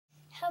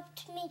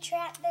me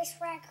trap this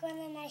raccoon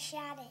and I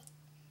shot it.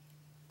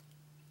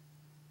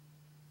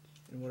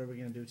 And what are we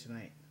going to do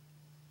tonight?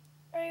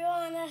 We're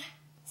going to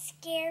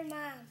scare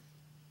Mom.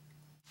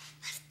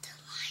 Let the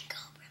line go,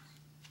 bro.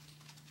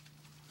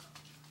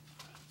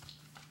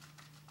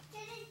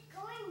 It is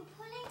going,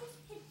 pulling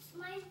its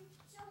mind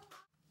so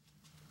hard.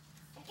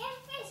 I get a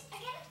fish.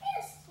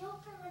 No,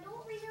 Grandma,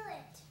 don't reel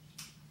it.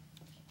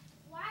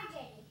 Why,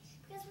 Daddy?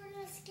 Because we're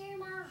going to scare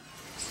Mom.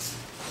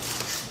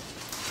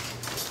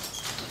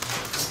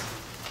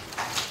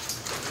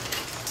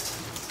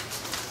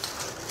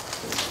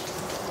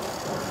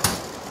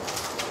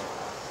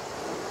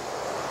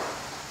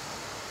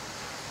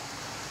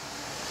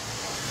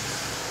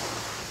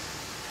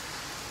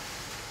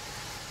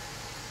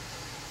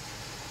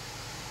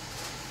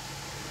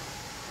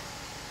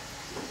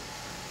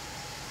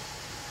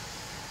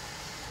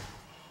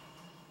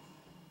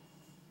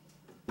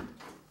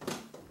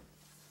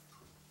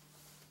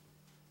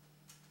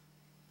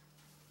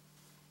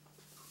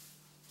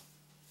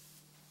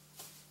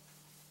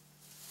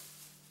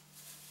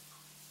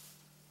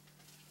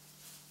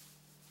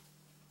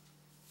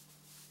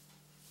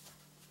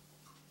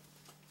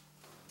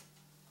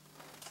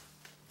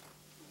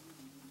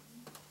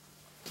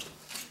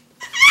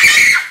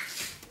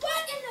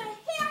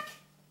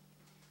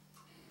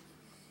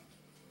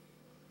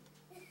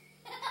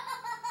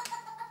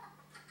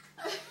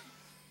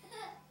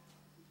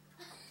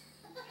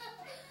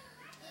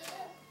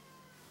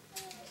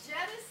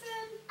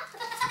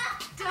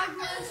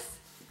 Douglas.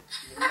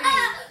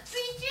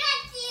 We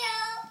tricked you!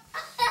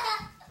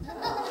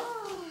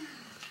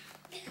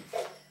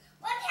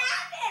 What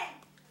happened?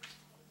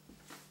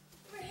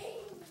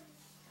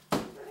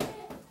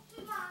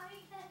 Mommy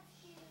touched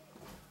you.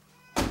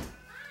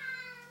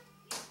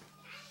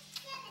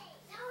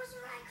 That was a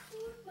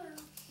raccoon, Mom.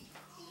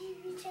 You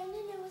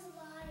pretended it was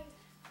alive.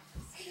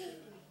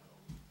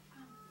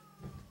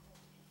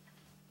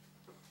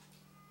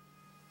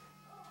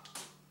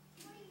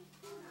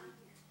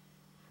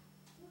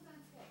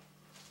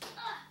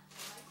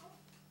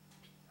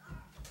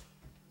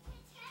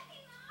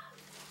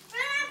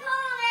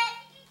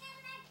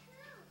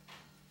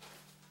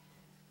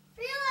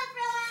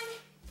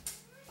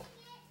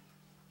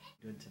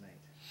 Doing tonight?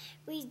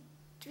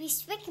 We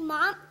spoke to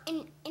Mom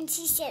and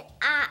she said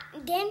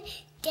then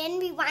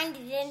we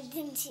winded it and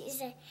then she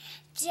said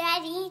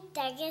Daddy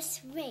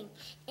Douglas ring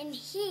and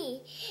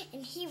he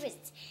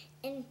was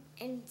and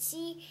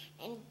she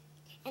and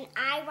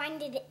I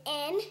winded it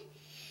in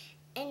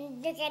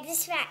and look at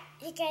this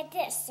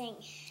thing.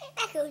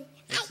 Raccoon.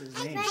 What's his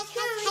name?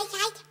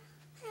 Raccoon.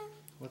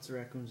 What's the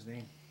raccoon's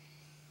name?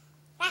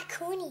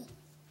 Raccoony.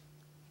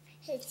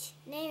 His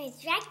name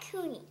is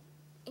Raccoony.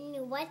 And you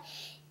know what?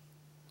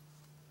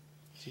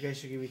 So you guys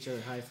should give each other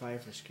a high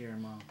five for scaring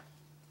Mom.